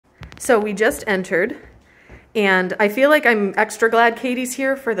So we just entered, and I feel like I'm extra glad Katie's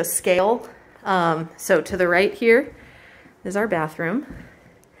here for the scale. So to the right here is our bathroom.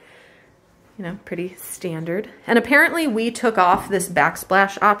 You know, pretty standard. And apparently we took off this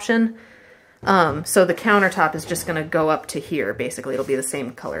backsplash option. So the countertop is just gonna go up to here. Basically, it'll be the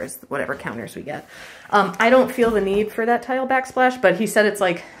same color as whatever counters we get. I don't feel the need for that tile backsplash, but he said it's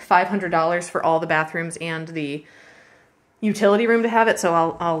like $500 for all the bathrooms and the utility room to have it, so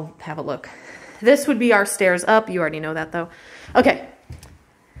I'll have a look. This would be our stairs up. You already know that though. Okay.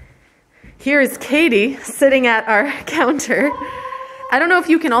 Here is Katie sitting at our counter. I don't know if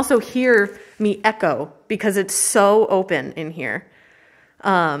you can also hear me echo because it's so open in here.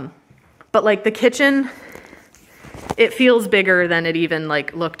 But like the kitchen, it feels bigger than it even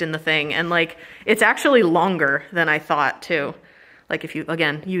like looked in the thing. And like, it's actually longer than I thought too. Like if you,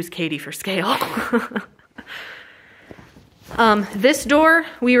 again, use Katie for scale. This door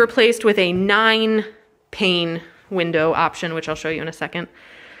we replaced with a 9-pane window option, which I'll show you in a second.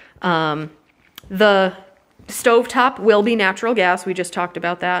 The stovetop will be natural gas. We just talked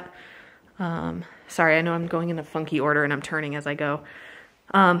about that. Sorry, I know I'm going in a funky order and I'm turning as I go.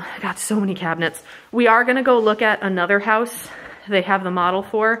 I got so many cabinets. We are gonna go look at another house they have the model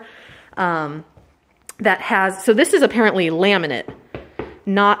for that has, so this is apparently laminate,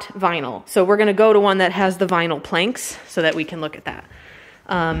 not vinyl. So we're gonna go to one that has the vinyl planks so that we can look at that.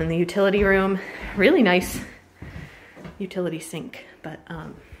 In the utility room, really nice utility sink, but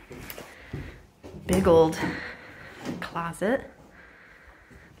big old closet.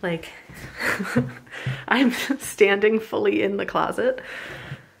 Like, I'm standing fully in the closet.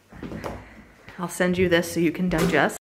 I'll send you this so you can digest.